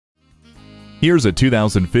Here's a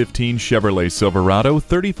 2015 Chevrolet Silverado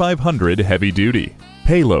 3500 Heavy Duty.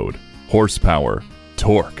 Payload, horsepower,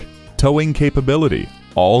 torque, towing capability,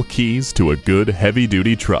 all keys to a good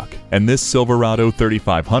heavy-duty truck. And this Silverado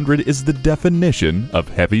 3500 is the definition of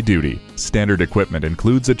heavy duty. Standard equipment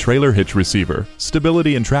includes a trailer hitch receiver,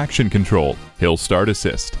 stability and traction control, hill start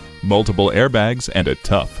assist, multiple airbags, and a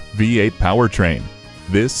tough V8 powertrain.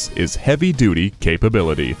 This is heavy-duty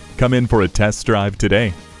capability. Come in for a test drive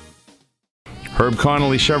today. Herb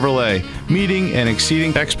Connolly Chevrolet, meeting and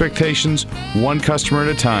exceeding expectations one customer at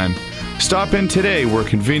a time. Stop in today. We're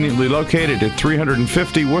conveniently located at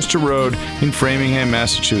 350 Worcester Road in Framingham,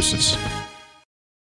 Massachusetts.